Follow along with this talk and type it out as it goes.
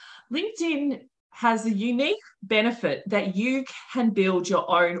LinkedIn has a unique benefit that you can build your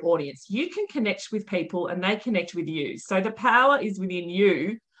own audience. You can connect with people and they connect with you. So the power is within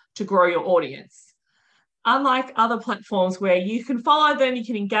you to grow your audience. Unlike other platforms where you can follow them, you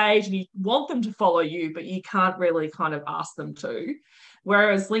can engage and you want them to follow you, but you can't really kind of ask them to.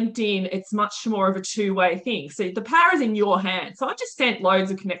 Whereas LinkedIn, it's much more of a two-way thing. So the power is in your hands. So I just sent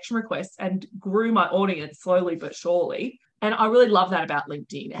loads of connection requests and grew my audience slowly but surely. And I really love that about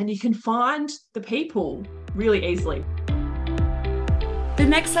LinkedIn. And you can find the people really easily. The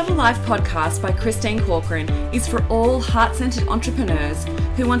Next Level Life podcast by Christine Corcoran is for all heart-centered entrepreneurs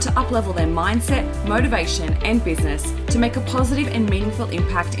who want to uplevel their mindset, motivation, and business to make a positive and meaningful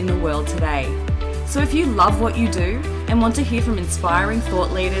impact in the world today. So if you love what you do and want to hear from inspiring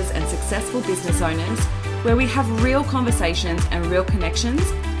thought leaders and successful business owners, where we have real conversations and real connections,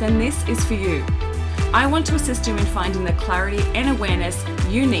 then this is for you. I want to assist you in finding the clarity and awareness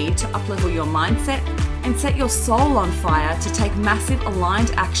you need to uplevel your mindset and set your soul on fire to take massive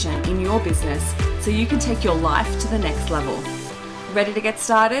aligned action in your business so you can take your life to the next level. Ready to get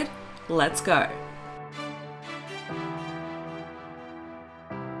started? Let's go.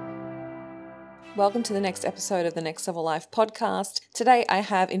 Welcome to the next episode of the Next Level Life podcast. Today I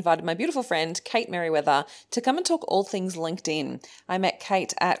have invited my beautiful friend, Kate MERRYWEATHER, to come and talk all things LinkedIn. I met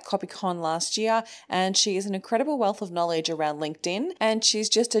Kate at CopyCon last year and she is an incredible wealth of knowledge around LinkedIn and she's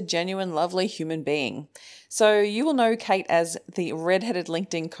just a genuine, lovely human being. So you will know Kate as the red-headed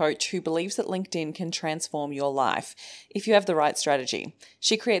LinkedIn coach who believes that LinkedIn can transform your life if you have the right strategy.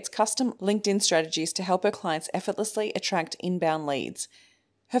 She creates custom LinkedIn strategies to help her clients effortlessly attract inbound leads.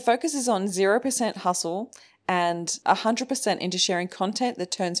 Her focus is on 0% hustle and 100% into sharing content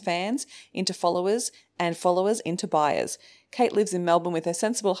that turns fans into followers and followers into buyers. Kate lives in Melbourne with her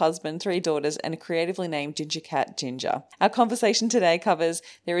sensible husband, 3 daughters, and a creatively named ginger cat, Ginger. Our conversation today covers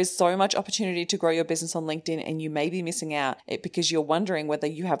there is so much opportunity to grow your business on LinkedIn and you may be missing out because you're wondering whether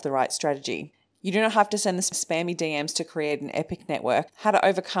you have the right strategy. You do not have to send the spammy DMs to create an epic network. How to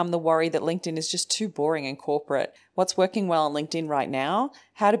overcome the worry that LinkedIn is just too boring and corporate. What's working well on LinkedIn right now.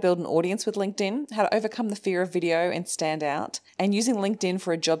 How to build an audience with LinkedIn. How to overcome the fear of video and stand out. And using LinkedIn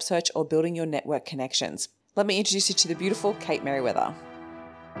for a job search or building your network connections. Let me introduce you to the beautiful Kate MERRYWEATHER.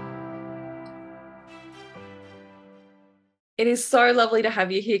 It is so lovely to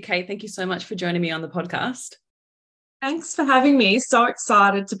have you here, Kate. Thank you so much for joining me on the podcast. Thanks for having me. So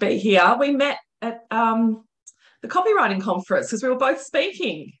excited to be here. We met at the copywriting conference because we were both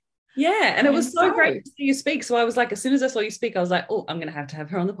speaking. Yeah, and it was so great to see you speak. So I was like, as soon as I saw you speak, I was like, oh, I'm going to have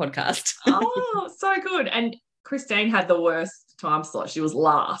her on the podcast. Oh, so good. And Christine had the worst time slot. She was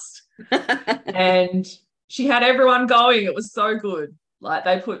last. And she had everyone going. It was so good. Like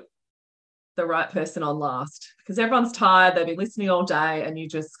they put the right person on last because everyone's tired. They've been listening all day and you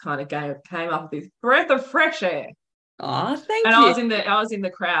just kind of came up with this breath of fresh air. Oh, thank you. And I was in the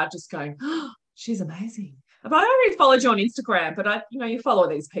crowd just going, oh, she's amazing. But I already followed you on Instagram, but you follow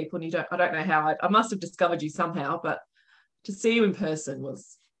these people and I don't know how I must have discovered you somehow, but to see you in person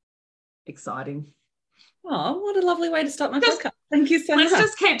was exciting. Oh, what a lovely way to start my podcast. Thank you so much. Let's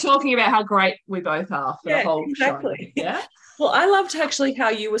just keep talking about how great we both are for the whole show. Yeah. Well, I loved actually how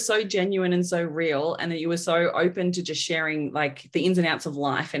you were so genuine and so real and that you were so open to just sharing like the ins and outs of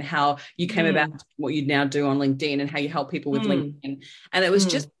life and how you came about what you now do on LinkedIn and how you help people with LinkedIn. And it was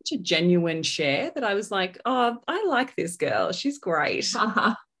just such a genuine share that I was like, oh, I like this girl. She's great.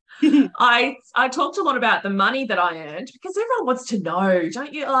 I talked a lot about the money that I earned because everyone wants to know,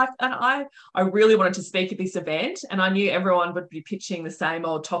 don't you? Like, and I really wanted to speak at this event and I knew everyone would be pitching the same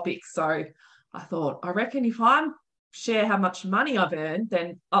old topics. So I thought, I reckon if I share how much money I've earned,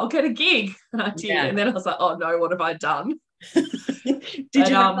 then I'll get a gig. And I did. Yeah. And then I was like, oh no, what have I done? Did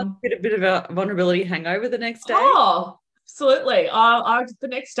you have a bit of a vulnerability hangover the next day? Oh, absolutely. The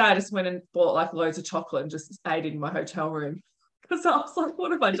next day I just went and bought like loads of chocolate and just ate in my hotel room. Because I was like,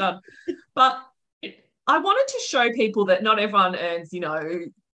 what have I done? But I wanted to show people that not everyone earns,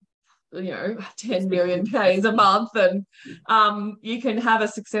 10 million Ks a month and you can have a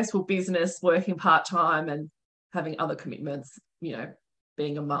successful business working part-time and having other commitments,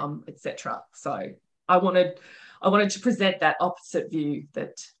 being a mum, etc. So I wanted to present that opposite view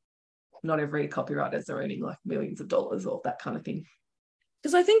that not every copywriters are earning like millions of dollars or that kind of thing.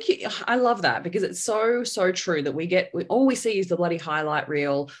 Because I think I love that because it's so, so true that all we see is the bloody highlight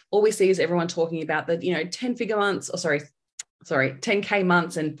reel. All we see is everyone talking about the, 10-figure months, 10K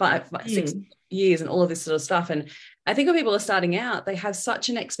months and 6 years and all of this sort of stuff. And I think when people are starting out, they have such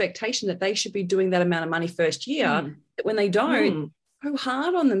an expectation that they should be doing that amount of money first year that when they don't, go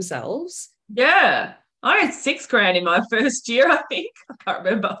hard on themselves. Yeah. I had 6 grand in my first year, I think. I can't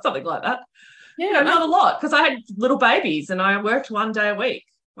remember, something like that. Yeah, Not a lot because I had little babies and I worked 1 day a week.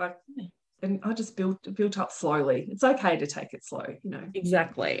 Like, and I just built up slowly. It's okay to take it slow.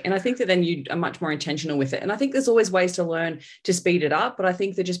 exactly. And I think that then you are much more intentional with it. And I think there's always ways to learn to speed it up, but I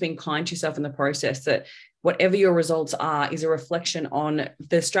think that just being kind to yourself in the process, that whatever your results are is a reflection on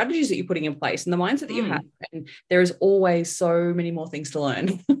the strategies that you're putting in place and the mindset that you have. And there is always so many more things to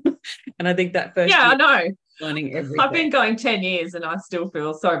learn. And I think that first Yeah, year, I know. learning I've been everything. going 10 years and I still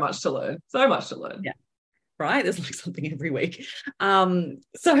feel so much to learn. So much to learn. Yeah. Right. There's like something every week.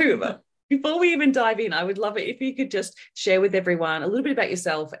 So before we even dive in, I would love it if you could just share with everyone a little bit about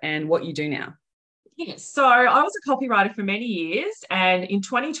yourself and what you do now. Yes. So I was a copywriter for many years. And in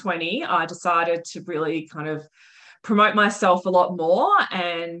 2020, I decided to really kind of promote myself a lot more.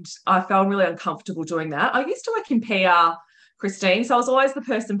 And I felt really uncomfortable doing that. I used to work in PR, Christine. So I was always the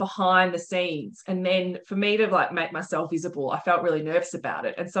person behind the scenes. And then for me to like make myself visible, I felt really nervous about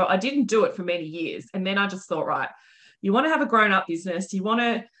it. And so I didn't do it for many years. And then I just thought, right, you want to have a grown-up business, you want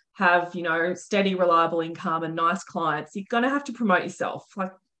to have, steady, reliable income and nice clients, you're going to have to promote yourself,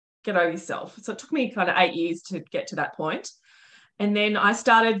 like get over yourself. So it took me kind of 8 years to get to that point. And then I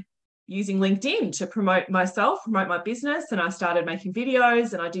started using LinkedIn to promote myself, promote my business. And I started making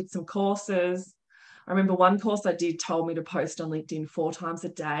videos and I did some courses. I remember one course I did told me to post on LinkedIn 4 times a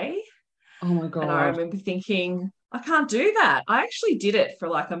day. Oh my And I God. remember thinking, I can't do that. I actually did it for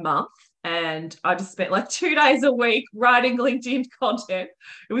like a month and I just spent like 2 days a week writing LinkedIn content.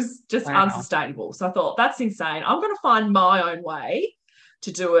 It was just Wow. unsustainable. So I thought, that's insane. I'm going to find my own way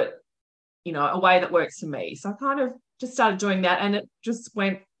to do it, a way that works for me. So I kind of just started doing that and it just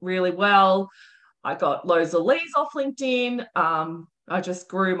went really well. I got loads of leads off LinkedIn. I just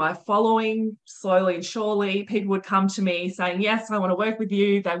grew my following slowly and surely. People would come to me saying, yes, I want to work with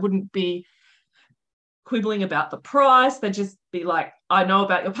you. They wouldn't be quibbling about the price. They'd just be like, I know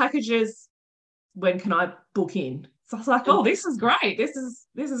about your packages. When can I book in? So I was like, oh, this is great. This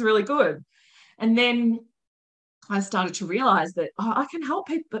is really good. And then I started to realize that I can help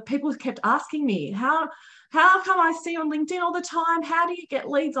people, but people kept asking me, how come I see on LinkedIn all the time? How do you get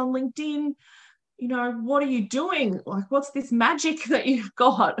leads on LinkedIn? What are you doing? Like, what's this magic that you've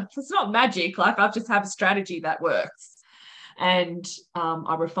got? It's not magic. Like, I just have a strategy that works. And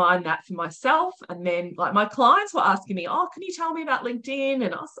I refined that for myself. And then, like, my clients were asking me, oh, can you tell me about LinkedIn?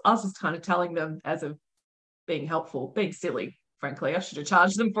 And I was just kind of telling them as of being helpful, being silly, frankly. I should have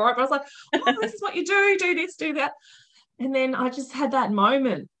charged them for it. But I was like, oh, this is what you do this, do that. And then I just had that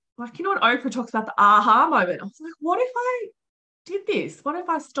moment. Like, when Oprah talks about the aha moment, I was like, what if I did this? What if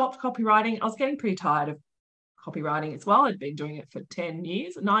I stopped copywriting? I was getting pretty tired of copywriting as well. I'd been doing it for 10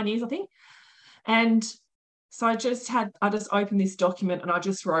 years, 9 years, I think. And so I just opened this document and I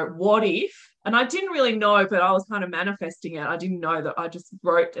just wrote, what if? And I didn't really know, but I was kind of manifesting it. I didn't know that. I just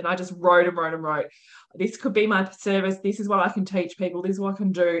wrote and wrote and wrote and wrote. This could be my service. This is what I can teach people. This is what I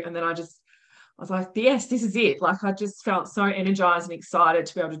can do. And then I was like, yes, this is it. Like, I just felt so energized and excited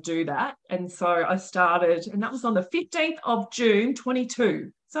to be able to do that. And so I started, and that was on the 15th of June,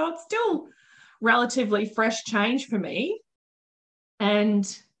 22. So it's still relatively fresh change for me.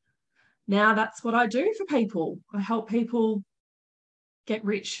 And now that's what I do for people. I help people get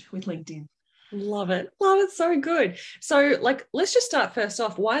rich with LinkedIn. Love it. Love it. So good. So, like, let's just start first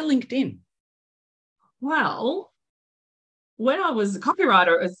off. Why LinkedIn? Well, when I was a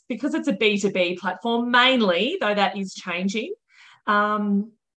copywriter, it was because it's a B2B platform mainly, though that is changing.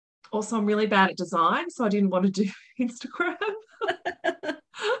 Also, I'm really bad at design, so I didn't want to do Instagram.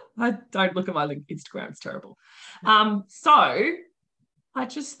 I don't look at my Instagram, it's terrible. So I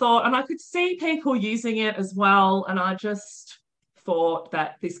just thought, and I could see people using it as well, and I just thought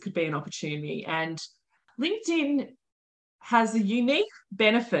that this could be an opportunity. And LinkedIn has a unique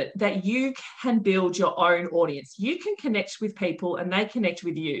benefit that you can build your own audience. You can connect with people and they connect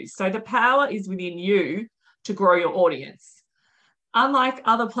with you. So the power is within you to grow your audience. Unlike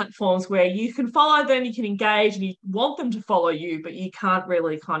other platforms where you can follow them, you can engage and you want them to follow you, but you can't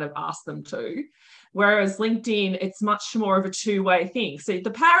really kind of ask them to. Whereas LinkedIn, it's much more of a two-way thing. So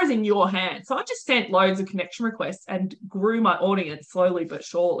the power is in your hands. So I just sent loads of connection requests and grew my audience slowly but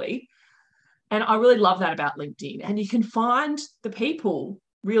surely. And I really love that about LinkedIn. And you can find the people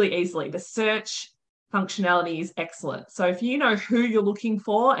really easily. The search functionality is excellent. So if you know who you're looking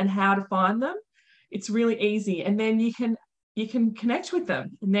for and how to find them, it's really easy. And then you can connect with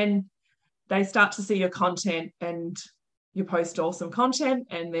them. And then they start to see your content and you post awesome content.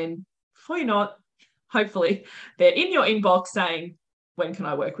 And then before you know it, hopefully they're in your inbox saying, when can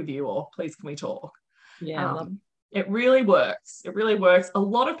I work with you? Or please, can we talk? Yeah, love It really works. It really works. A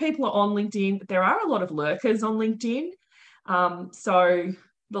lot of people are on LinkedIn, but there are a lot of lurkers on LinkedIn.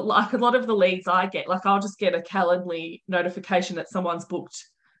 Like a lot of the leads I get, like I'll just get a Calendly notification that someone's booked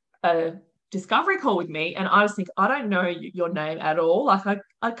a discovery call with me, and I just think, I don't know your name at all. Like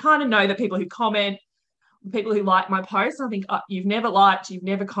I kind of know the people who comment, people who like my posts. I think, you've never liked, you've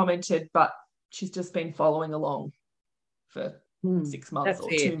never commented, but she's just been following along for 6 months or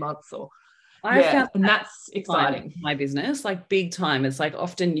 2 months or I found and that's exciting. My business, like big time. It's like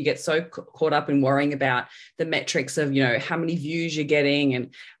often you get so caught up in worrying about the metrics of, you know, how many views you're getting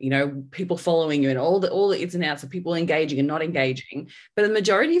and, you know, people following you and all the ins and outs of people engaging and not engaging. But the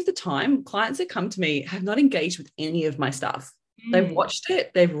majority of the time, clients that come to me have not engaged with any of my stuff. They've watched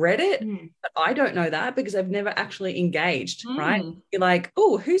it, they've read it, but I don't know that because they've never actually engaged, right? You're like,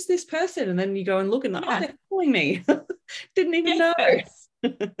 oh, who's this person? And then you go and look and oh, they're following me. Didn't even know.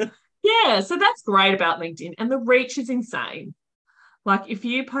 Yeah, so that's great about LinkedIn, and the reach is insane. Like if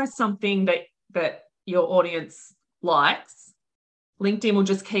you post something that your audience likes, LinkedIn will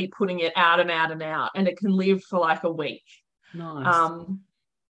just keep putting it out and out and out, and it can live for like a week. Nice.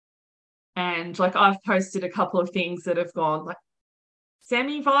 And like I've posted a couple of things that have gone like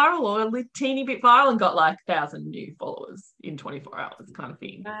semi-viral or a teeny bit viral and got like 1,000 new followers in 24 hours kind of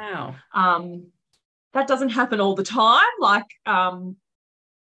thing. Wow. That doesn't happen all the time. Like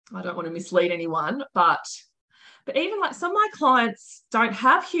I don't want to mislead anyone, but even like some of my clients don't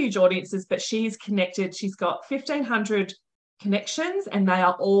have huge audiences, but she's connected. She's got 1,500 connections, and they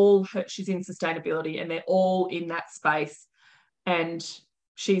are all she's in sustainability, and they're all in that space. And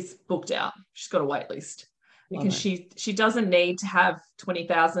she's booked out. She's got a wait list because she doesn't need to have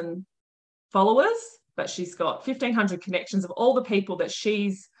 20,000 followers, but she's got 1,500 connections of all the people that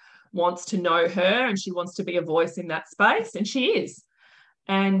she's wants to know her, and she wants to be a voice in that space, and she is.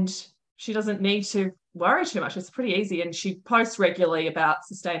 And she doesn't need to worry too much. It's pretty easy. And she posts regularly about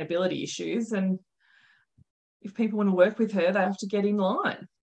sustainability issues. And if people want to work with her, they have to get in line.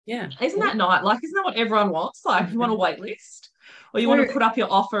 Yeah. Isn't that nice? Like, isn't that what everyone wants? Like, you want a wait list, or you want to put up your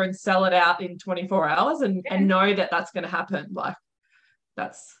offer and sell it out in 24 hours and know that that's going to happen. Like,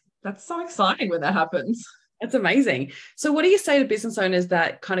 that's so exciting when that happens. That's amazing. So what do you say to business owners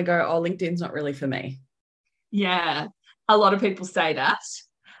that kind of go, oh, LinkedIn's not really for me? Yeah. A lot of people say that.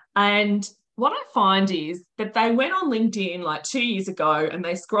 And what I find is that they went on LinkedIn like 2 years ago and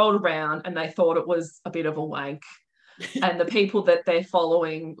they scrolled around and they thought it was a bit of a wank. And the people that they're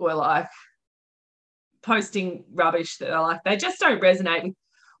following were like posting rubbish that are like, they just don't resonate with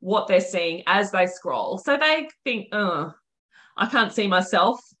what they're seeing as they scroll. So they think, I can't see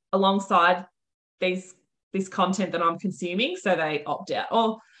myself alongside this content that I'm consuming. So they opt out.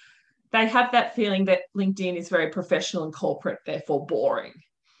 Or they have that feeling that LinkedIn is very professional and corporate, therefore boring.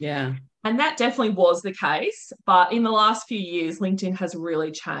 Yeah. And that definitely was the case. But in the last few years, LinkedIn has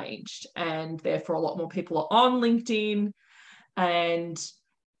really changed. And therefore, a lot more people are on LinkedIn. And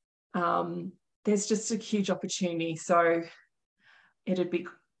there's just a huge opportunity. So it'd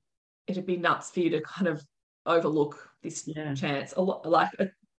be nuts for you to kind of overlook this chance. A lot, like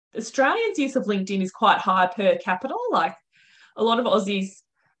Australians' use of LinkedIn is quite high per capita. Like a lot of Aussies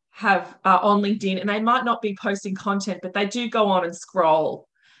are on LinkedIn, and they might not be posting content, but they do go on and scroll.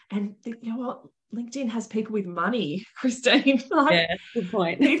 And you know what? LinkedIn has people with money, Christine. Like, good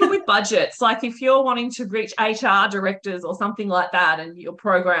point. People with budgets. Like if you're wanting to reach HR directors or something like that, and your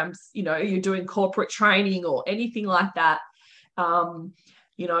programs, you know, you're doing corporate training or anything like that,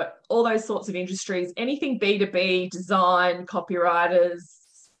 you know, all those sorts of industries, anything B2B, design, copywriters,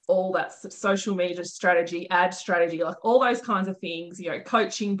 all that social media strategy, ad strategy, like all those kinds of things, you know,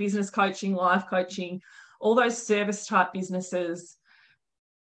 coaching, business coaching, life coaching, all those service type businesses,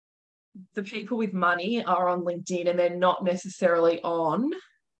 the people with money are on LinkedIn, and they're not necessarily on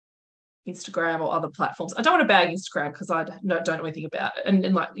Instagram or other platforms. I don't want to bag Instagram because I don't know anything about it.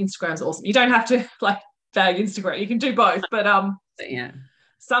 And like Instagram's awesome. You don't have to like bag Instagram. You can do both. But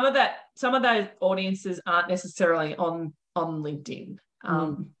some of those audiences aren't necessarily on LinkedIn.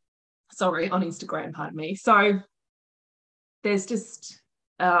 Sorry, on Instagram, pardon me. So there's just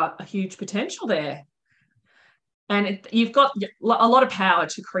a huge potential there. And you've got a lot of power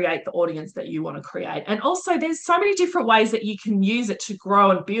to create the audience that you want to create. And also there's so many different ways that you can use it to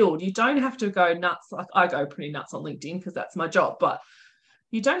grow and build. You don't have to go nuts. Like I go pretty nuts on LinkedIn because that's my job, but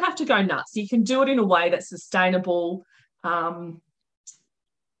you don't have to go nuts. You can do it in a way that's sustainable. You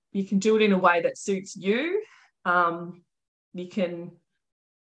can do it in a way that suits you. You can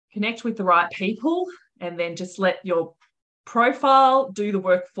connect with the right people and then just let your profile do the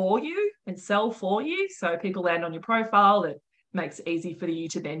work for you and sell for you. So people land on your profile. It makes it easy for you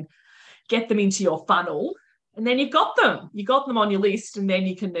to then get them into your funnel And then you've got them. You got them on your list, and then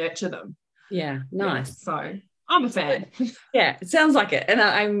you can nurture them. Yeah, nice. Yeah, so I'm a fan. Yeah, it sounds like it. And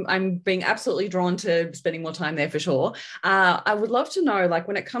I'm being absolutely drawn to spending more time there for sure. I would love to know, like,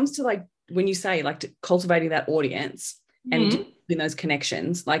 when it comes to, like, when you say, like, cultivating that audience and doing those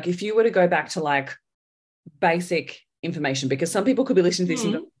connections, like, if you were to go back to, like, basic information, because some people could be listening to this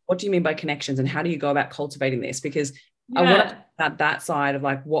and go, what do you mean by connections, and how do you go about cultivating this? Because I want to talk about that side of,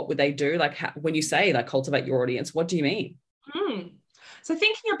 like, what would they do? Like, when you say, like, cultivate your audience, what do you mean? So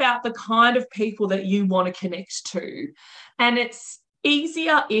thinking about the kind of people that you want to connect to, and it's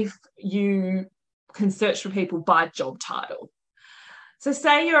easier if you can search for people by job title. So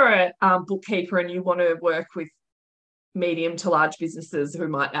say you're a bookkeeper and you want to work with medium to large businesses who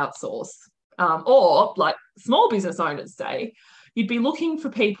might outsource, or like small business owners, say, you'd be looking for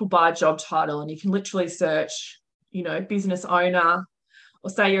people by job title, and you can literally search, business owner, or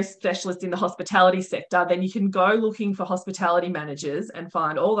say you're a specialist in the hospitality sector, then you can go looking for hospitality managers and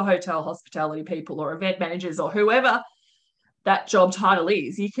find all the hotel hospitality people or event managers or whoever that job title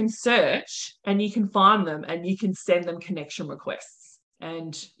is. You can search and you can find them, and you can send them connection requests.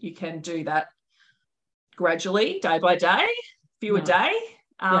 And you can do that gradually, day by day, few a day.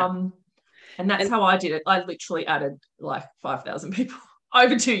 And that's how I did it. I literally added like 5,000 people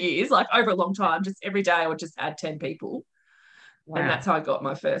over 2 years, like over a long time. Just every day I would just add 10 people. Wow. And that's how I got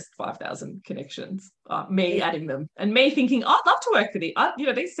my first 5,000 connections, me adding them and me thinking, I'd love to work with it.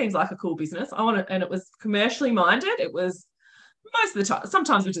 This seems like a cool business. I want to, and it was commercially minded. It was most of the time,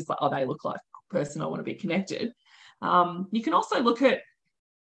 sometimes we're just like, they look like a person I want to be connected. You can also look at,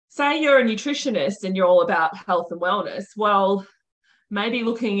 say you're a nutritionist and you're all about health and wellness. Well, maybe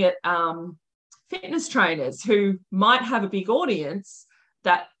looking at fitness trainers who might have a big audience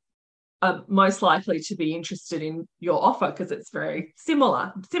that are most likely to be interested in your offer, because it's very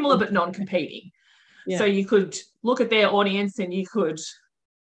similar but non-competing. Yeah. So you could look at their audience and you could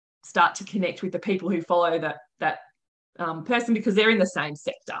start to connect with the people who follow that person, because they're in the same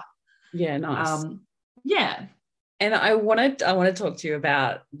sector. Yeah, nice. Yeah. And I want to talk to you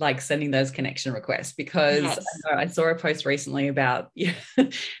about, like, sending those connection requests, because I saw a post recently about the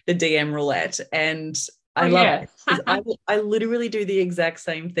DM roulette, and I love it. I literally do the exact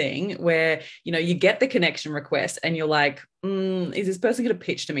same thing where, you get the connection request and you're like, is this person going to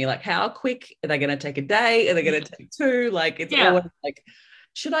pitch to me? Like, how quick are they going to take a day? Are they going to take two? Like, it's always like,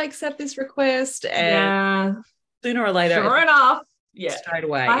 should I accept this request? And sooner or later, sure enough, straight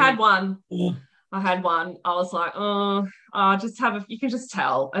away. I had one. I was like, you can just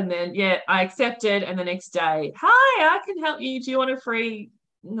tell. And then, I accepted. And the next day, hi, I can help you. Do you want a free?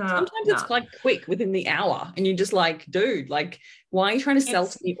 No. Sometimes it's like quick, within the hour. And you're just like, dude, like, why are you trying to sell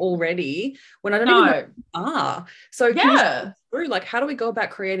to me already when I don't even know who you are? So like, how do we go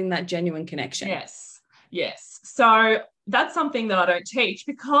about creating that genuine connection? Yes. So that's something that I don't teach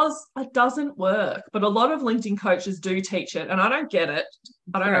because it doesn't work. But a lot of LinkedIn coaches do teach it, and I don't get it.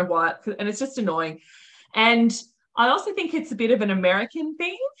 I don't know why, and it's just annoying. And I also think it's a bit of an American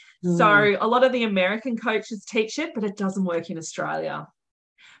thing. So a lot of the American coaches teach it, but it doesn't work in Australia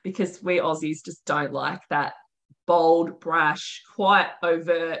because we Aussies just don't like that bold, brash, quite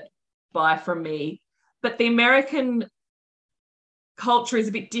overt buy from me. But the American culture is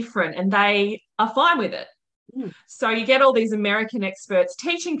a bit different, and they are fine with it. So you get all these American experts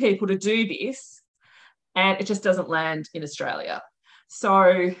teaching people to do this, and it just doesn't land in Australia.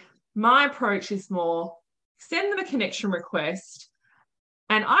 So my approach is more send them a connection request.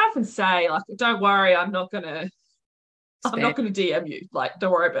 And I often say, like, don't worry, I'm not going to DM you. Like,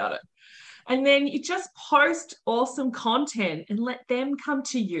 don't worry about it. And then you just post awesome content and let them come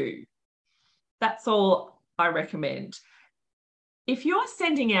to you. That's all I recommend. If you're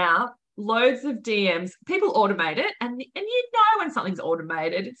sending out loads of DMs, people automate it, and when something's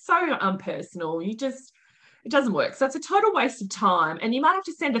automated, it's so unpersonal. It doesn't work. So it's a total waste of time, and you might have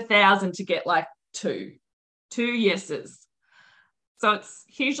to send 1,000 to get like two yeses. So it's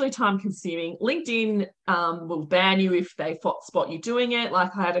hugely time consuming. LinkedIn will ban you if they spot you doing it.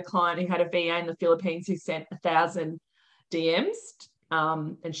 Like, I had a client who had a VA in the Philippines who sent 1,000 DMs,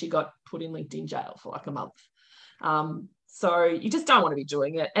 and she got put in LinkedIn jail for like a month. So you just don't want to be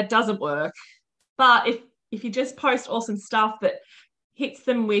doing it. It doesn't work. But if you just post awesome stuff that hits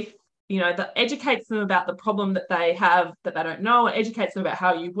them with, that educates them about the problem that they have that they don't know, and educates them about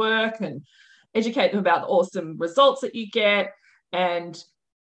how you work, and educate them about the awesome results that you get, and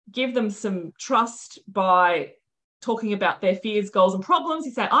give them some trust by talking about their fears, goals, and problems.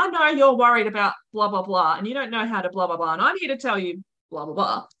 You say, I know you're worried about blah, blah, blah, and you don't know how to blah, blah, blah, and I'm here to tell you blah, blah,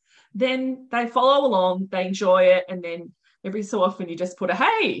 blah. Then they follow along, they enjoy it, and then every so often you just put a,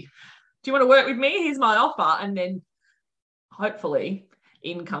 hey, you want to work with me? Here's my offer. And then hopefully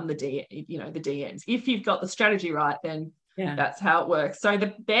in come the the DMs. If you've got the strategy right, then that's how it works. So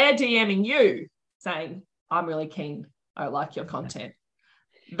they're DMing you saying, I'm really keen. I like your content.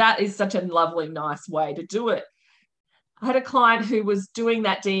 That is such a lovely, nice way to do it. I had a client who was doing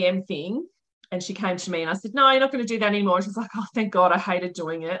that DM thing, and she came to me and I said, no, you're not going to do that anymore. She's like, oh, thank God, I hated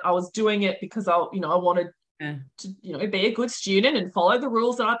doing it. I was doing it because I wanted to, be a good student and follow the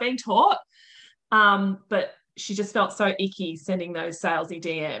rules that I've been taught. But she just felt so icky sending those salesy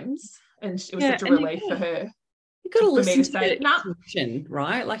DMs, and it was such a relief for her. You got to listen to the intuition,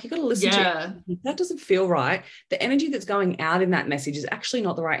 right? Like you got to listen to it. That doesn't feel right. The energy that's going out in that message is actually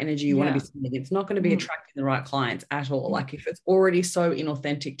not the right energy you want to be sending. It's not going to be attracting the right clients at all. Like if it's already so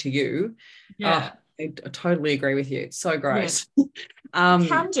inauthentic to you, I totally agree with you. It's so gross. What you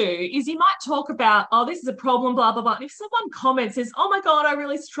can do is you might talk about, oh, this is a problem, blah, blah, blah. And if someone comments, says, oh my God, I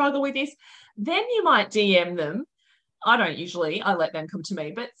really struggle with this, then you might DM them. I don't usually, I let them come to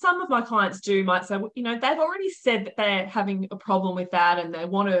me, but some of my clients might say, well, they've already said that they're having a problem with that and they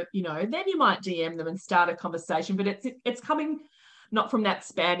want to, then you might DM them and start a conversation, but it's coming not from that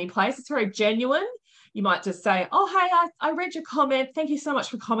spammy place. It's very genuine. You might just say, oh, hey, I read your comment. Thank you so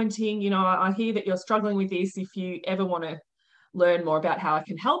much for commenting. I hear that you're struggling with this. If you ever want to learn more about how I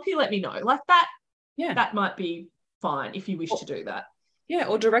can help you, let me know. Like that, that might be fine if you wish to do that. Yeah,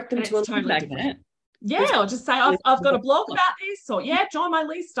 or direct them to a link magnet. Yeah, or just say, I've got a blog about this, or join my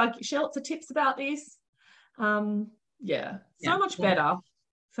list. I share lots of tips about this. So much better.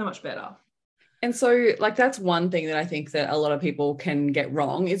 So much better. And so like that's one thing that I think that a lot of people can get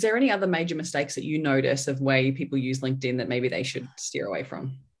wrong. Is there any other major mistakes that you notice of way people use LinkedIn that maybe they should steer away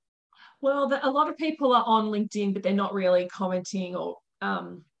from? Well, a lot of people are on LinkedIn, but they're not really commenting or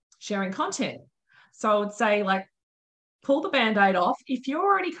sharing content. So I would say, like, pull the Band-Aid off. If you're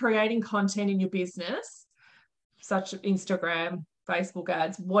already creating content in your business, such as Instagram, Facebook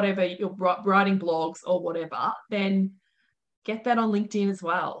ads, whatever, you're writing blogs or whatever, then get that on LinkedIn as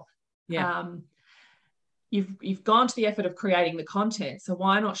well. Yeah. You've gone to the effort of creating the content, so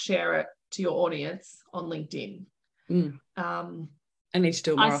why not share it to your audience on LinkedIn? I need to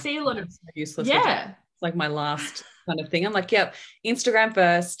do it more. I see a lot of useless. Yeah. It's like my last kind of thing. I'm like, Instagram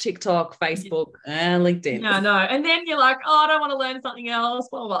first, TikTok, Facebook, and LinkedIn. Yeah, no. And then you're like, oh, I don't want to learn something else.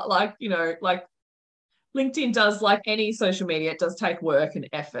 Blah, blah, blah. Like, like LinkedIn does, like any social media, it does take work and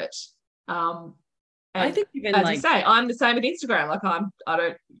effort. And I think even as you say, I'm the same with Instagram. Like I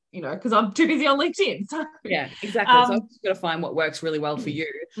don't, because I'm too busy on LinkedIn. So. Yeah, exactly. So I've just got to find what works really well for you.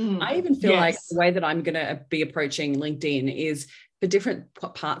 I even feel like the way that I'm going to be approaching LinkedIn is for different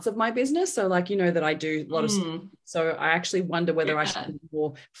parts of my business. So like, that I do a lot of stuff. So I actually wonder whether I should be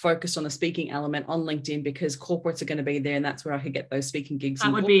more focused on the speaking element on LinkedIn, because corporates are going to be there and that's where I could get those speaking gigs.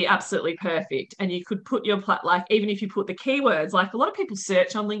 That would be absolutely perfect. And you could put your, like, even if you put the keywords, like a lot of people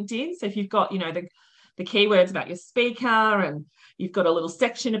search on LinkedIn. So if you've got, the keywords about your speaker, and you've got a little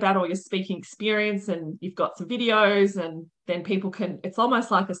section about all your speaking experience, and you've got some videos, and then people it's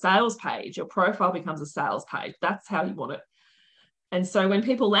almost like a sales page. Your profile becomes a sales page. That's how you want it. And so when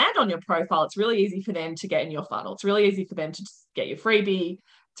people land on your profile, it's really easy for them to get in your funnel. It's really easy for them to just get your freebie.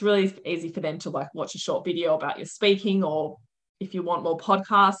 It's really easy for them to like watch a short video about your speaking, or if you want more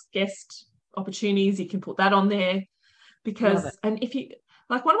podcast guest opportunities, you can put that on there. Because, and if you,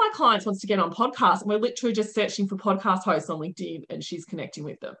 like, one of my clients wants to get on podcasts, and we're literally just searching for podcast hosts on LinkedIn, and she's connecting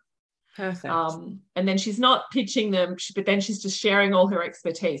with them. Perfect. And then she's not pitching them, but then she's just sharing all her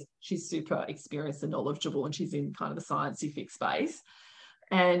expertise. She's super experienced and knowledgeable, and she's in kind of the scientific space.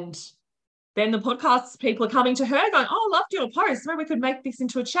 And then the podcast people are coming to her going, oh, I loved your post. Maybe we could make this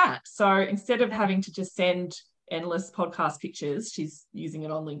into a chat. So instead of having to just send endless podcast pictures, she's using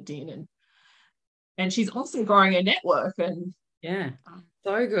it on LinkedIn, and she's also growing her network. And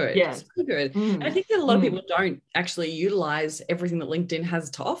so good. Yeah. So good. And I think that a lot of people don't actually utilize everything that LinkedIn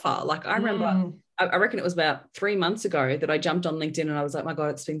has to offer. Like I remember, I reckon it was about 3 months ago that I jumped on LinkedIn and I was like, my God,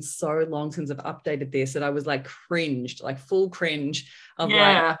 it's been so long since I've updated this. And I was like cringed, like full cringe of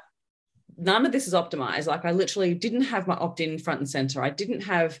like, none of this is optimized. Like I literally didn't have my opt-in front and center. I didn't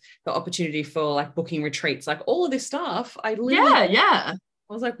have the opportunity for like booking retreats, like all of this stuff. I literally, I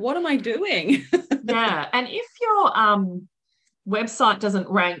was like, what am I doing? And if your website doesn't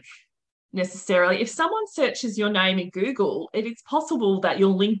rank necessarily, if someone searches your name in Google, it is possible that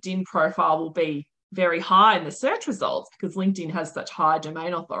your LinkedIn profile will be very high in the search results, because LinkedIn has such high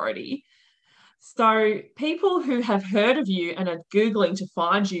domain authority. So people who have heard of you and are Googling to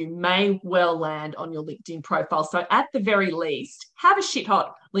find you may well land on your LinkedIn profile. So at the very least, have a shit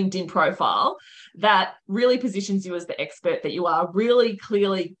hot LinkedIn profile that really positions you as the expert that you are, really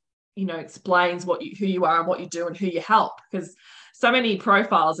clearly explains who you are and what you do and who you help. Because so many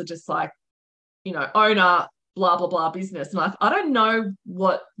profiles are just like, owner, blah, blah, blah business. And like, I don't know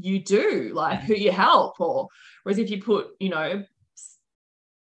what you do, like who you help, whereas if you put,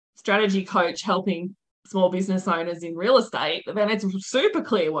 strategy coach helping small business owners in real estate, then it's super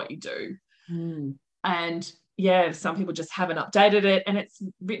clear what you do. And yeah, some people just haven't updated it and it's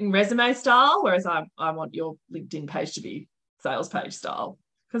written resume style, whereas I want your LinkedIn page to be sales page style,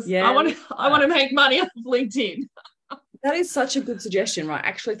 because I want to make money off of LinkedIn. That is such a good suggestion, right?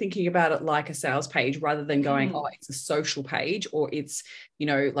 Actually thinking about it like a sales page rather than going, oh, it's a social page, or it's,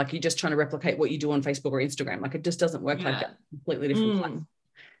 like you're just trying to replicate what you do on Facebook or Instagram. Like it just doesn't work like that. Completely different platform.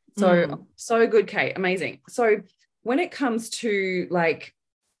 So good, Kate. Amazing. So when it comes to like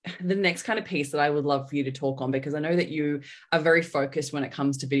the next kind of piece that I would love for you to talk on, because I know that you are very focused when it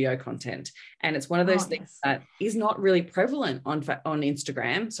comes to video content. And it's one of those things that is not really prevalent on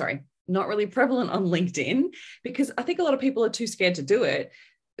Instagram. Sorry, not really prevalent on LinkedIn, because I think a lot of people are too scared to do it.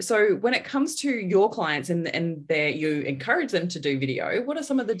 So when it comes to your clients and you encourage them to do video, what are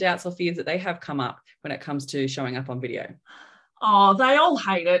some of the doubts or fears that they have come up when it comes to showing up on video? Oh, they all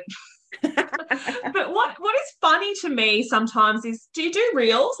hate it. But what is funny to me sometimes is, do you do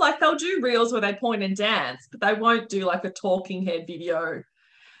reels? Like they'll do reels where they point and dance, but they won't do like a talking head video.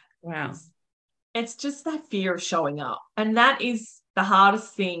 Wow. It's just that fear of showing up. And that is the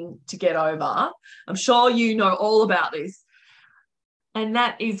hardest thing to get over. I'm sure you know all about this. And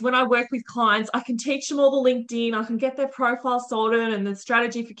that is when I work with clients, I can teach them all the LinkedIn, I can get their profile sorted and the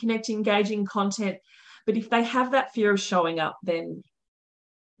strategy for connecting, engaging content. But if they have that fear of showing up, then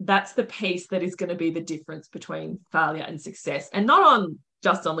that's the piece that is going to be the difference between failure and success. And not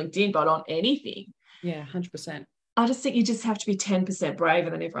just on LinkedIn, but on anything. Yeah, 100%. I just think you just have to be 10% braver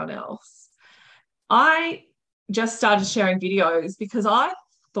than everyone else. I just started sharing videos because I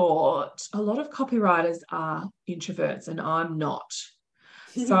thought a lot of copywriters are introverts and I'm not.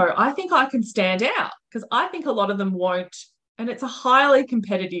 So I think I can stand out because I think a lot of them won't. And it's a highly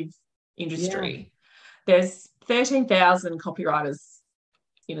competitive industry. Yeah. There's 13,000 copywriters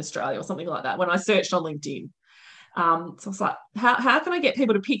in Australia or something like that when I searched on LinkedIn. So I was like, how can I get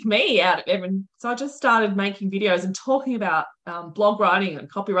people to pick me out of everyone? So I just started making videos and talking about blog writing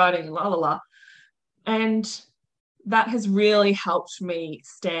and copywriting and la, la, la. And that has really helped me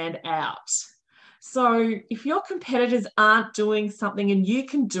stand out. So if your competitors aren't doing something and you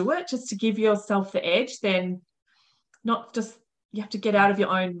can do it just to give yourself the edge, then not just, you have to get out of your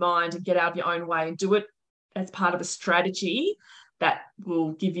own mind and get out of your own way and do it as part of a strategy that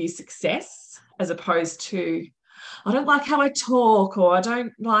will give you success, as opposed to, I don't like how I talk, or I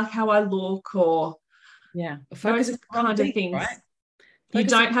don't like how I look, or those kind of things. Right? You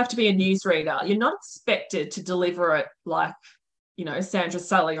don't have to be a newsreader. You're not expected to deliver it like, Sandra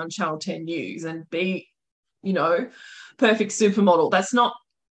Sully on Channel 10 News and be, perfect supermodel. That's not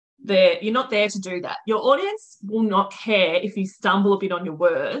there. You're not there to do that. Your audience will not care if you stumble a bit on your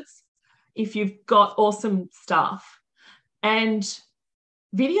words, if you've got awesome stuff. And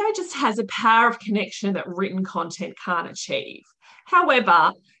video just has a power of connection that written content can't achieve.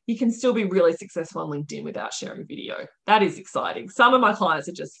 However, you can still be really successful on LinkedIn without sharing video. That is exciting. Some of my clients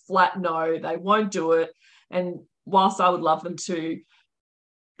are just flat no, they won't do it. And whilst I would love them to,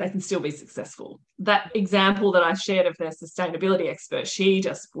 they can still be successful. That example that I shared of their sustainability expert, she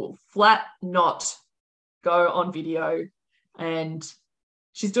just will flat not go on video, and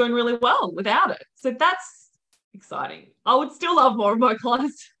she's doing really well without it. So that's exciting. I would still love more of my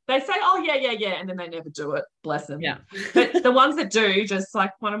clients. They say, oh, yeah, and then they never do it. Bless them. Yeah. But the ones that do, just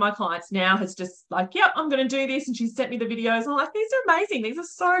like one of my clients now has just like, yep, I'm going to do this. And she sent me the videos. I'm like, these are amazing. These are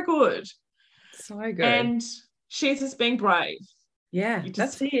so good. So good. And she's just being brave. Yeah,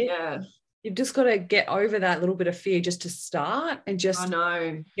 that's it. Yeah. You've just got to get over that little bit of fear just to start and just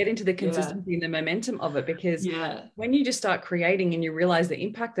get into the consistency and the momentum of it, because when you just start creating and you realize the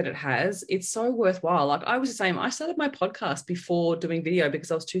impact that it has, it's so worthwhile. Like I was the same. I started my podcast before doing video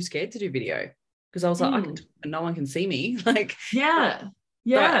because I was too scared to do video, because I was like, no one can see me. Like, yeah.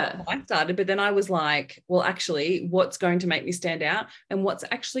 So I started, but then I was like, well, actually, what's going to make me stand out and what's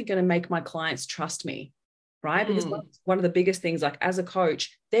actually going to make my clients trust me? Right? Because one of the biggest things, like as a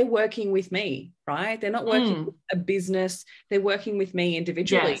coach, they're working with me, right? They're not working with a business. They're working with me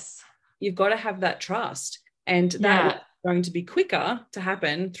individually. Yes. You've got to have that trust, and that is going to be quicker to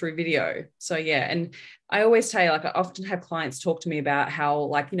happen through video. So and I always say, like, I often have clients talk to me about how,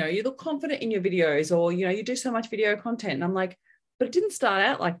 like, you look confident in your videos, or, you do so much video content. And I'm like, but it didn't start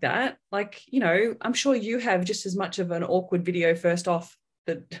out like that. Like, I'm sure you have just as much of an awkward video first off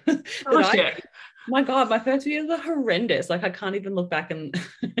that, Oh, that yeah. my God, my first videos are horrendous. Like I can't even look back and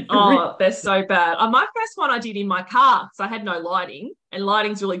Oh, they're so bad. My first one I did in my car because I had no lighting, and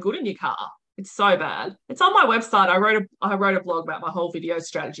lighting's really good in your car. It's so bad. It's on my website. I wrote a blog about my whole video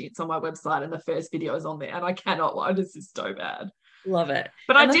strategy. It's on my website, and the first video is on there, and I cannot lie. This is so bad. love it.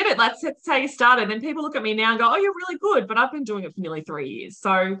 But I did it. That's how you started. And people look at me now and go, "Oh, you're really good." But I've been doing it for nearly 3 years.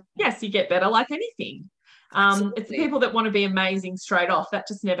 So yes, you get better like anything. It's the people that want to be amazing straight off. That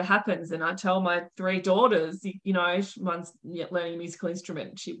just never happens. And I tell my 3 daughters, one's learning a musical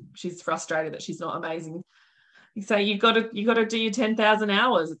instrument. She's frustrated that she's not amazing. You say you got to do your 10,000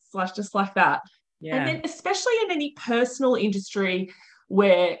 hours. It's like just like that. Yeah. And then especially in any personal industry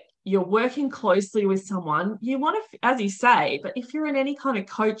where you're working closely with someone, you want to, as you say, but if you're in any kind of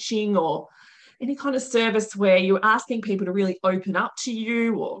coaching or any kind of service where you're asking people to really open up to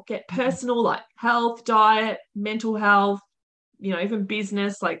you or get personal, like health, diet, mental health, even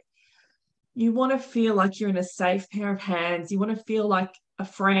business, like you want to feel like you're in a safe pair of hands. You want to feel like a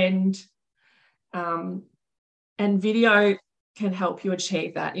friend. And video can help you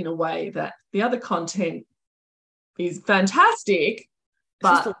achieve that in a way that the other content is fantastic,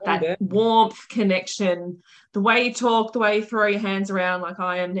 but that warmth, connection, the way you talk, the way you throw your hands around like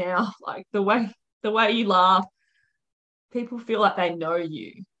I am now, like the way you laugh, people feel like they know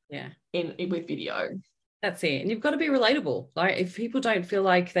you. Yeah. In with video. That's it. And you've got to be relatable. Like if people don't feel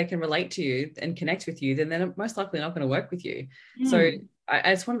like they can relate to you and connect with you, then they're most likely not going to work with you. So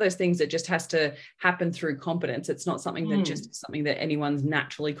it's one of those things that just has to happen through competence. It's not something that just something that anyone's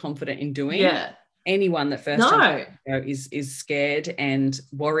naturally confident in doing. Yeah. Anyone that first is scared and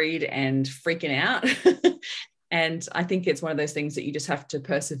worried and freaking out. And I think it's one of those things that you just have to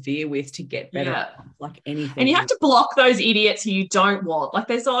persevere with to get better at, like anything. And you have to block those idiots who you don't want. Like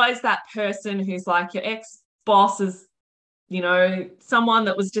there's always that person who's like your ex-boss is, someone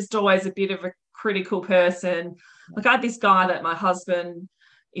that was just always a bit of a critical person. Like I had this guy that my husband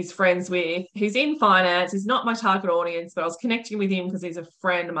is friends with who's in finance. He's not my target audience, but I was connecting with him because he's a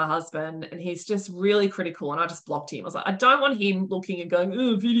friend of my husband and he's just really critical. And I just blocked him. I was like, I don't want him looking and going,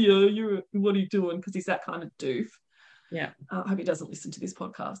 oh, video, what are you doing? Because he's that kind of doof. Yeah. I hope he doesn't listen to this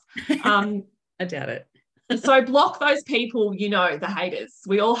podcast. I doubt it. So block those people, the haters.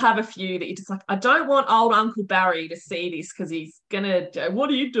 We all have a few that you're just like, I don't want old Uncle Barry to see this because he's going to, what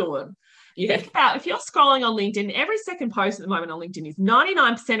are you doing? Yeah. Think about if you're scrolling on LinkedIn, every second post at the moment on LinkedIn is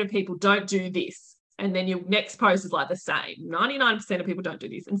 99% of people don't do this. And then your next post is like the same. 99% of people don't do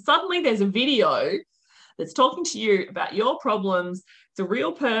this. And suddenly there's a video that's talking to you about your problems. It's a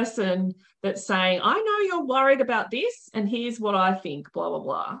real person that's saying, I know you're worried about this, and here's what I think, blah, blah,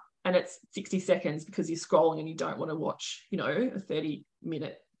 blah. And it's 60 seconds because you're scrolling and you don't want to watch, a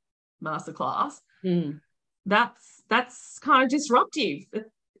 30-minute masterclass. That's kind of disruptive.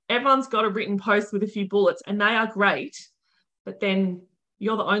 Everyone's got a written post with a few bullets and they are great, but then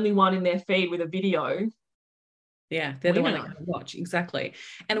you're the only one in their feed with a video. Yeah, they're the one that can watch. Exactly.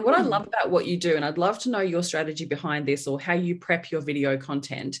 And what I love about what you do, and I'd love to know your strategy behind this or how you prep your video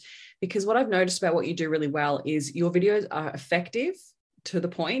content, because what I've noticed about what you do really well is your videos are effective, to the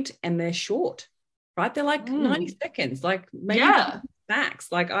point, and they're short, right? They're like 90 seconds, like maybe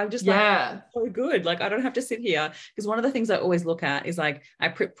max. Like I'm just like, so good. Like I don't have to sit here, because one of the things I always look at is like I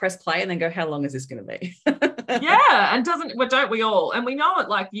press play and then go, how long is this going to be? And don't we all? And we know it,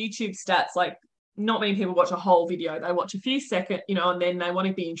 like YouTube stats, like not many people watch a whole video. They watch a few seconds, and then they want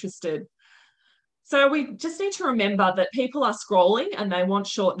to be interested. So we just need to remember that people are scrolling and they want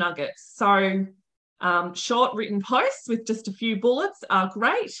short nuggets. So short written posts with just a few bullets are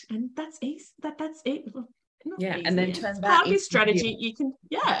great, and that's easy. That's it. Easy. And then turn that part of your strategy. You can,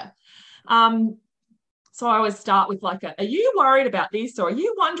 So I always start with like, are you worried about this, or are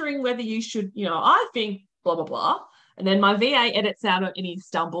you wondering whether you should? I think blah blah blah, and then my VA edits out any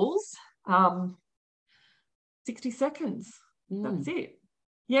stumbles. 60 seconds. That's it.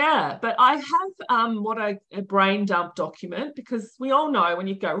 Yeah, but I have a brain dump document, because we all know when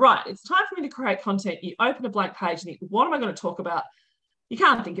you go, right, it's time for me to create content, you open a blank page and think, what am I going to talk about? You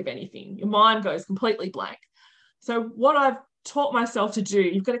can't think of anything. Your mind goes completely blank. So what I've taught myself to do,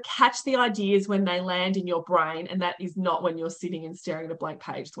 you've got to catch the ideas when they land in your brain, and that is not when you're sitting and staring at a blank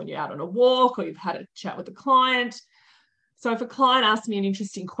page. It's when you're out on a walk or you've had a chat with a client. So if a client asks me an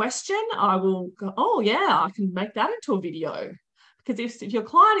interesting question, I will go, oh, yeah, I can make that into a video. Because if your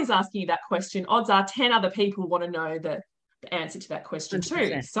client is asking you that question, odds are 10 other people want to know the answer to that question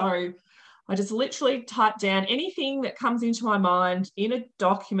 100%. Too. So I just literally type down anything that comes into my mind in a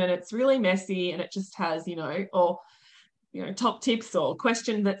document. It's really messy and it just has, top tips or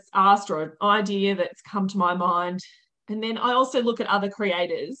question that's asked or an idea that's come to my mind. And then I also look at other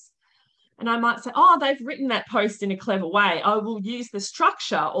creators and I might say, oh, they've written that post in a clever way. I will use the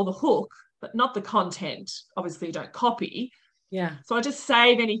structure or the hook, but not the content. Obviously, you don't copy. Yeah. So I just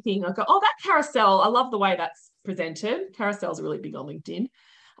save anything. I go, oh, that carousel, I love the way that's presented. Carousels are really big on LinkedIn.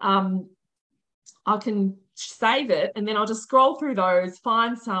 I can save it and then I'll just scroll through those,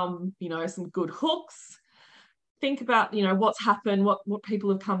 find some, some good hooks, think about, what's happened, what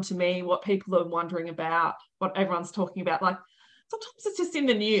people have come to me, what people are wondering about, what everyone's talking about. Like sometimes it's just in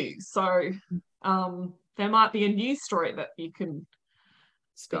the news. So there might be a news story that you can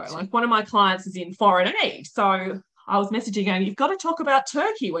go. Like one of my clients is in foreign aid. So I was messaging going, you've got to talk about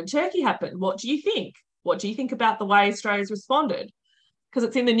Turkey. When Turkey happened, what do you think? What do you think about the way Australia's responded? Because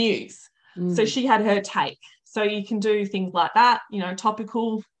it's in the news. So she had her take. So you can do things like that,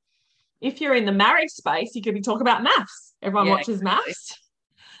 topical. If you're in the marriage space, you could be talking about maths. Everyone watches maths.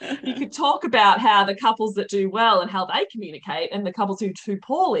 You could talk about how the couples that do well and how they communicate and the couples who do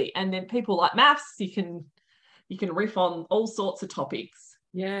poorly. And then people like maths, you can riff on all sorts of topics.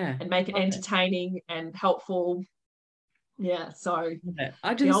 Yeah. And make it entertaining and helpful. Yeah. So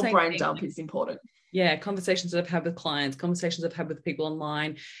I do the the old same brain thing. dump is important. Yeah, conversations that I've had with clients, conversations I've had with people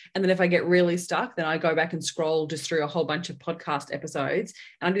online. And then if I get really stuck, then I go back and scroll just through a whole bunch of podcast episodes.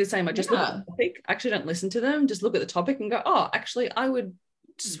 And I do the same. I just look at the topic. I actually don't listen to them. Just look at the topic and go, oh, actually, I would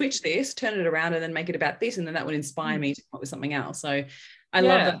switch this, turn it around and then make it about this. And then that would inspire me to come up with something else. So I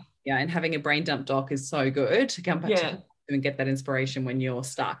love that. Yeah. And having a brain dump doc is so good to come back to and get that inspiration when you're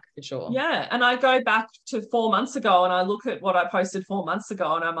stuck, for sure. Yeah. And I go back to 4 months ago and I look at what I posted 4 months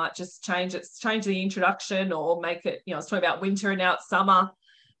ago and I might just change the introduction or make it, I was talking about winter and now it's summer,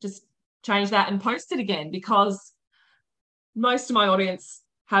 just change that and post it again because most of my audience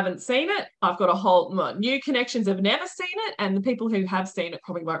haven't seen it. I've got a whole new connections have never seen it. And the people who have seen it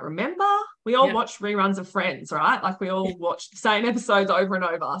probably won't remember. We all watch reruns of Friends, right? Like we all watch the same episodes over and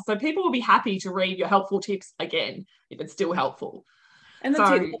over. So people will be happy to read your helpful tips again if it's still helpful. And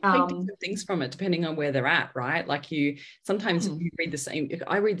that's it. Take different things from it depending on where they're at, right? Like sometimes you read the same.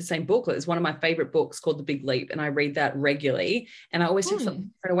 I read the same book. It's one of my favorite books called The Big Leap, and I read that regularly. And I always take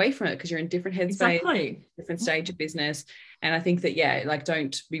something different away from it because you're in different headspace, different stage of business. And I think that like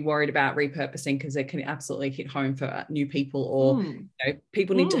don't be worried about repurposing because it can absolutely hit home for new people or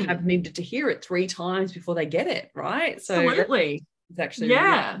people needed to hear it 3 times before they get it, right? So absolutely, it's actually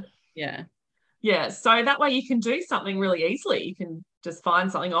so that way you can do something really easily. You can just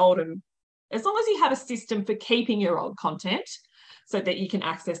find something old, and as long as you have a system for keeping your old content so that you can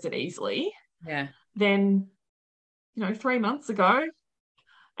access it easily, then 3 months ago.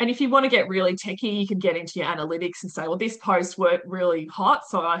 And if you want to get really techie, you can get into your analytics and say, well, this post worked really hot,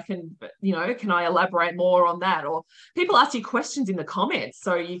 so I can, can I elaborate more on that? Or people ask you questions in the comments,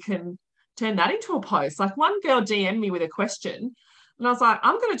 so you can turn that into a post. Like one girl DM'd me with a question, and I was like,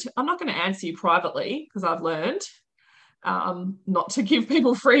 I'm not going to answer you privately because I've learned not to give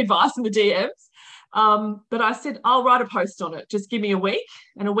people free advice in the DMs. But I said, I'll write a post on it. Just give me a week.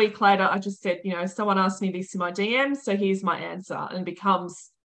 And a week later, I just said, someone asked me this in my DMs, so here's my answer. And it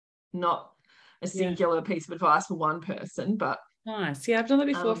becomes not a singular piece of advice for one person, but nice. Yeah, I've done that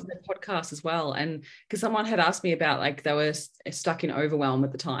before for the podcast as well. And because someone had asked me about like they were stuck in overwhelm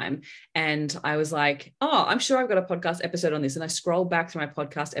at the time. And I was like, oh, I'm sure I've got a podcast episode on this. And I scrolled back through my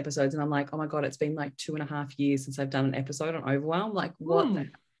podcast episodes and I'm like, oh my God, it's been like 2.5 years since I've done an episode on overwhelm. Like what the hell?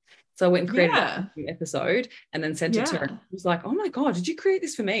 So I went and created a new episode and then sent it to her. She was like, oh my God, did you create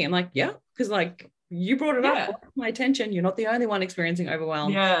this for me? I'm like, yeah, because like you brought it up, brought my attention. You're not the only one experiencing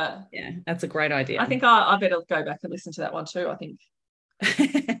overwhelm. Yeah, that's a great idea. I think I better go back and listen to that one too. I think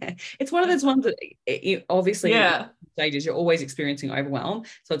it's one of those ones that obviously stages you're always experiencing overwhelm,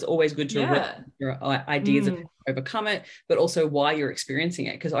 so it's always good to your ideas of how to overcome it, but also why you're experiencing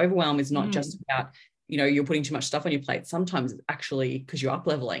it, because overwhelm is not just about you're putting too much stuff on your plate. Sometimes it's actually because you're up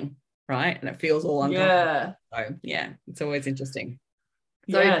leveling, right? And it feels all uncomfortable. So it's always interesting.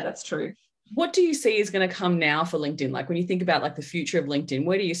 So that's true. What do you see is going to come now for LinkedIn? Like when you think about like the future of LinkedIn,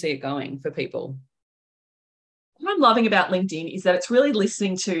 where do you see it going for people? What I'm loving about LinkedIn is that it's really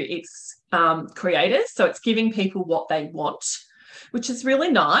listening to its creators. So it's giving people what they want, which is really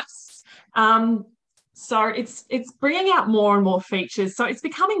nice. So it's bringing out more and more features. So it's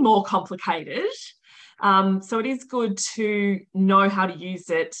becoming more complicated. So it is good to know how to use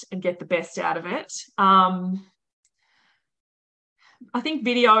it and get the best out of it. I think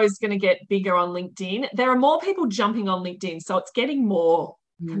video is going to get bigger on LinkedIn. There are more people jumping on LinkedIn, so it's getting more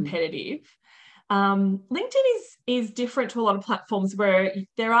competitive. LinkedIn is different to a lot of platforms where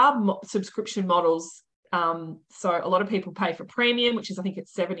there are subscription models. So a lot of people pay for premium, which is I think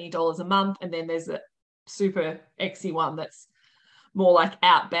it's $70 a month, and then there's a super exy one that's more like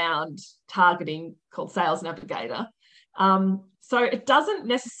outbound targeting called Sales Navigator. So it doesn't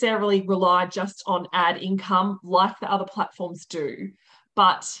necessarily rely just on ad income like the other platforms do,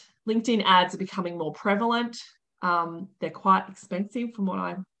 but LinkedIn ads are becoming more prevalent. They're quite expensive from what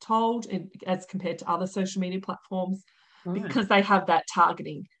I'm told as compared to other social media platforms because they have that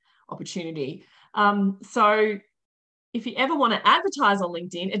targeting opportunity. So if you ever want to advertise on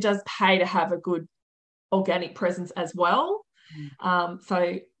LinkedIn, it does pay to have a good organic presence as well.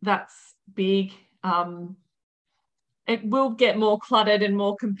 So that's big. It will get more cluttered and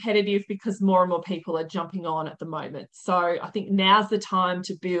more competitive because more and more people are jumping on at the moment. So I think now's the time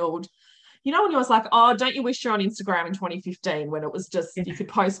to build. You know, when it was like, oh, don't you wish you're on Instagram in 2015 when it was just, you could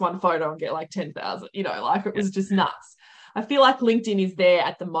post one photo and get like 10,000, you know, like it was just nuts. I feel like LinkedIn is there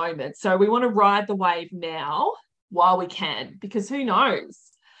at the moment. So we want to ride the wave now while we can, because who knows?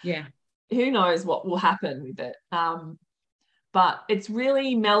 Yeah. Who knows what will happen with it? But it's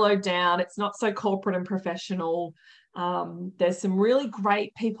really mellowed down. It's not so corporate and professional. There's some really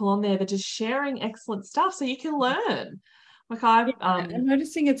great people on there that are just sharing excellent stuff so you can learn. Like I'm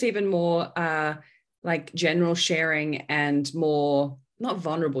noticing it's even more like general sharing and more not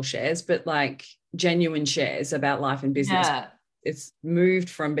vulnerable shares, but like genuine shares about life and business. Yeah. It's moved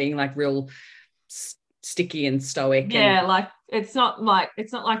from being like real sticky and stoic. Yeah, and like it's not like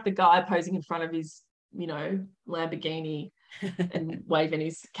the guy posing in front of his, you know, Lamborghini and waving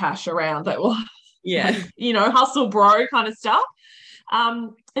his cash around. That was, you know, hustle bro kind of stuff.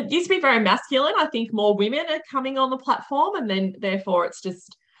 It used to be very masculine. I think more women are coming on the platform, and then therefore it's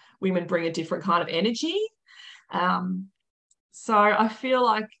just women bring a different kind of energy. So I feel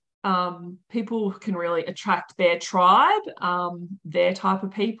like people can really attract their tribe, their type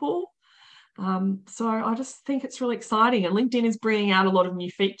of people. So I just think it's really exciting, and LinkedIn is bringing out a lot of new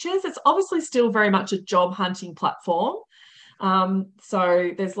features. It's obviously still very much a job hunting platform.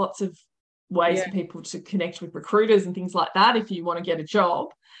 So there's lots of ways for people to connect with recruiters and things like that if you want to get a job.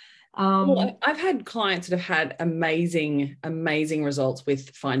 Well, I've had clients that have had amazing results with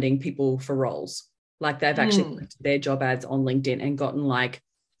finding people for roles. Like they've actually put their job ads on LinkedIn and gotten like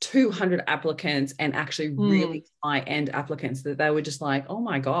 200 applicants, and actually really high-end applicants that they were just like, oh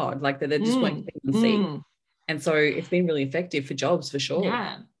my God, like that they just went and see. And so it's been really effective for jobs for sure.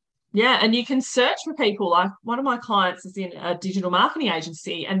 Yeah, and you can search for people. Like one of my clients is in a digital marketing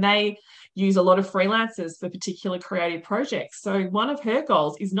agency, and they use a lot of freelancers for particular creative projects. So one of her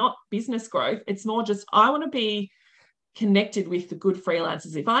goals is not business growth. It's more just, I want to be connected with the good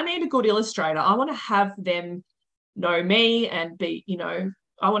freelancers. If I need a good illustrator, I want to have them know me and be, you know,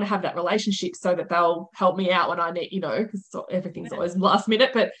 I want to have that relationship so that they'll help me out when I need, you know, because everything's always last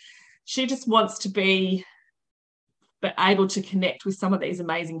minute. But she just wants to be able to connect with some of these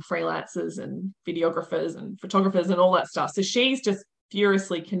amazing freelancers and videographers and photographers and all that stuff. So she's just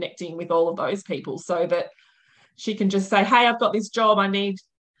furiously connecting with all of those people so that she can just say, hey, I've got this job. I need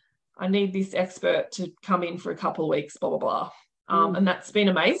this expert to come in for a couple of weeks, blah, blah, blah. And that's been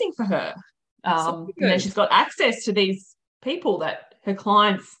amazing for her. And then she's got access to these people that her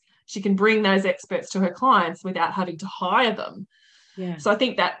clients, she can bring those experts to her clients without having to hire them. Yeah. So I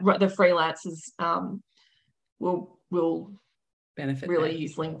think that the freelancers will benefit, really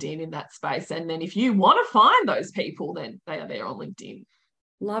use LinkedIn in that space. And then if you want to find those people, then they are there on LinkedIn.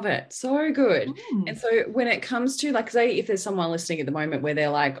 Love it. So good. And so when it comes to, like, say if there's someone listening at the moment where they're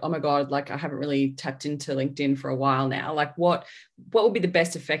like, oh my God, like I haven't really tapped into LinkedIn for a while now, like what would be the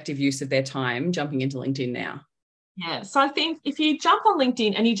best effective use of their time jumping into LinkedIn now? Yeah. So I think if you jump on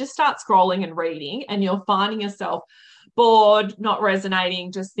LinkedIn and you just start scrolling and reading and you're finding yourself bored, not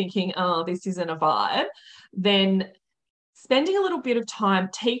resonating, just thinking, oh, this isn't a vibe, then spending a little bit of time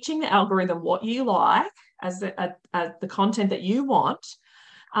teaching the algorithm what you like as the content that you want.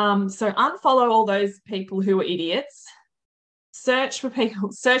 So unfollow all those people who are idiots, search for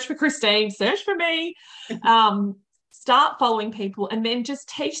people, search for Christine, search for me, start following people, and then just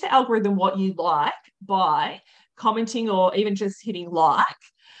teach the algorithm what you like by commenting or even just hitting like.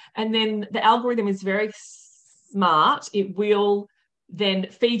 And then the algorithm is very smart. It will then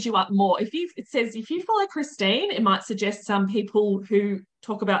feed you up more. It says if you follow Christine, it might suggest some people who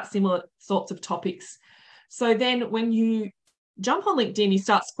talk about similar sorts of topics. So then when you jump on LinkedIn, you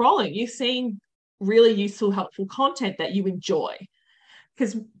start scrolling, you're seeing really useful, helpful content that you enjoy,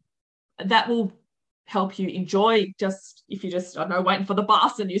 because that will help you enjoy, just if you're just, I don't know, waiting for the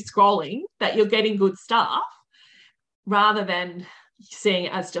bus and you're scrolling, that you're getting good stuff rather than seeing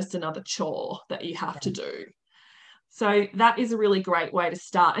it as just another chore that you have to do. So that is a really great way to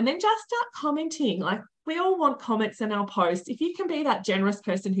start. And then just start commenting. Like, we all want comments in our posts. If you can be that generous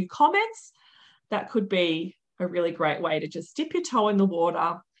person who comments, that could be a really great way to just dip your toe in the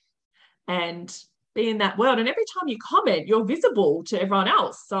water and be in that world. And every time you comment, you're visible to everyone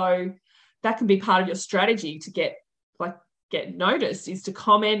else. So that can be part of your strategy to get noticed, is to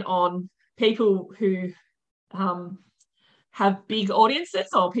comment on people who have big audiences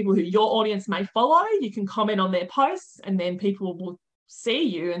or people who your audience may follow. You can comment on their posts, and then people will see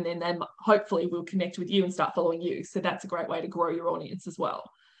you, and then they hopefully will connect with you and start following you. So that's a great way to grow your audience as well.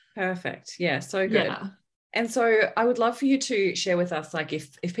 Perfect. Yeah, so good. Yeah. And so I would love for you to share with us, like,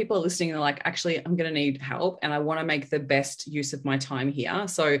 if people are listening and they're like, actually, I'm going to need help and I want to make the best use of my time here.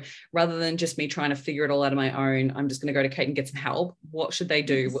 So rather than just me trying to figure it all out on my own, I'm just going to go to Kate and get some help. What should they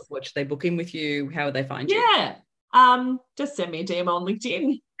do? What should they book in with you? How would they find you? Yeah. Just send me a DM on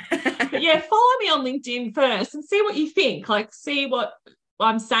LinkedIn. But yeah, follow me on LinkedIn first and see what you think. Like, see what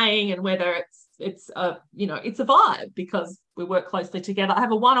I'm saying and whether it's a vibe, because we work closely together. I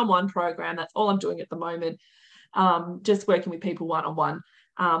have a one-on-one program. That's all I'm doing at the moment. Just working with people one-on-one.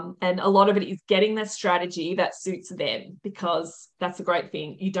 And a lot of it is getting that strategy that suits them, because that's a great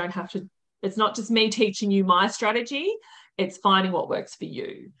thing. You don't have to, it's not just me teaching you my strategy. It's finding what works for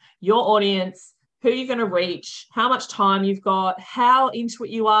you, your audience, who you're going to reach, how much time you've got, how into it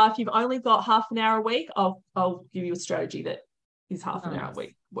you are. If you've only got half an hour a week, I'll give you a strategy that is half an hour a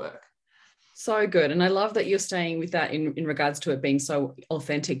week work. So good. And I love that you're staying with that in regards to it being so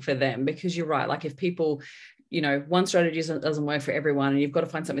authentic for them, because you're right. Like, if people, one strategy doesn't work for everyone, and you've got to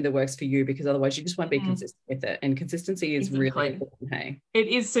find something that works for you, because otherwise you just won't be consistent with it. And consistency is really important. Hey, it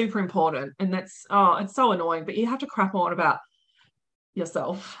is super important. And that's, it's so annoying, but you have to crap on about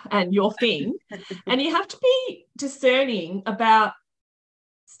yourself and your thing. And you have to be discerning about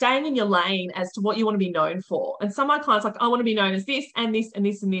staying in your lane as to what you want to be known for. And some of my clients, like, I want to be known as this and this and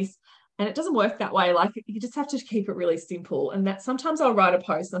this and this. And it doesn't work that way. Like, you just have to keep it really simple. And that sometimes I'll write a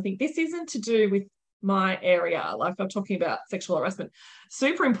post and I think this isn't to do with my area. Like, I'm talking about sexual harassment.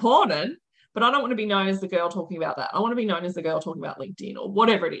 Super important, but I don't want to be known as the girl talking about that. I want to be known as the girl talking about LinkedIn or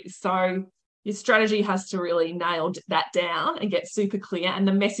whatever it is. So your strategy has to really nail that down and get super clear. And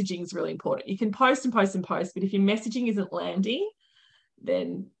the messaging is really important. You can post and post and post, but if your messaging isn't landing,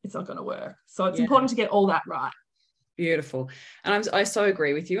 then it's not going to work. So it's important to get all that right. Beautiful. And I so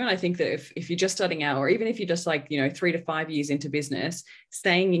agree with you. And I think that if you're just starting out, or even if you're just 3 to 5 years into business,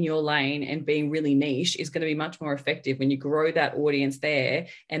 staying in your lane and being really niche is going to be much more effective when you grow that audience there.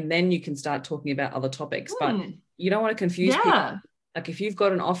 And then you can start talking about other topics, but you don't want to confuse people. Like, if you've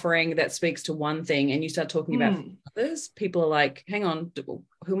got an offering that speaks to one thing and you start talking about others, people are like, hang on,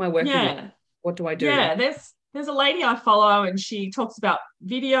 who am I working with? What do I do? Yeah, there's a lady I follow, and she talks about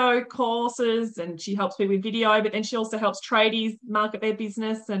video courses and she helps me with video, but then she also helps tradies market their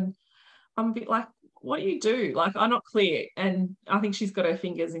business. And I'm a bit like, what do you do? Like, I'm not clear. And I think she's got her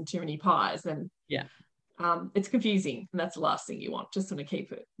fingers in too many pies. And it's confusing. And that's the last thing you want. Just want to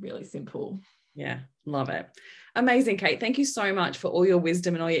keep it really simple. Yeah, love it. Amazing, Kate. Thank you so much for all your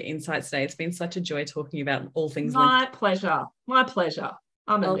wisdom and all your insights today. It's been such a joy talking about all things. My pleasure.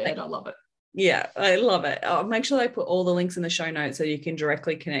 I'm a nerd. I love it. Yeah, I love it. I'll make sure I put all the links in the show notes so you can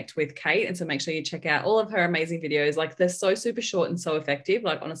directly connect with Kate. And so make sure you check out all of her amazing videos. Like, they're so super short and so effective.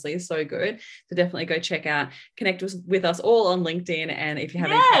 Like, honestly, it's so good. So definitely go check out, connect with us all on LinkedIn. And if you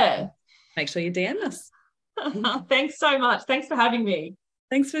have any questions, make sure you DM us. Thanks so much. Thanks for having me.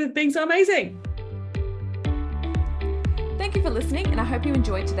 Thanks for being so amazing. Thank you for listening, and I hope you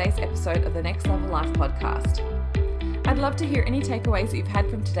enjoyed today's episode of the Next Level Life podcast. I'd love to hear any takeaways that you've had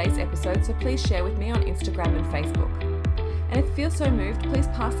from today's episode, so please share with me on Instagram and Facebook. And if you feel so moved, please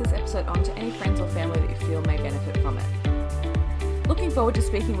pass this episode on to any friends or family that you feel may benefit from it. Looking forward to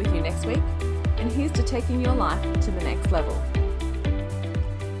speaking with you next week, and here's to taking your life to the next level.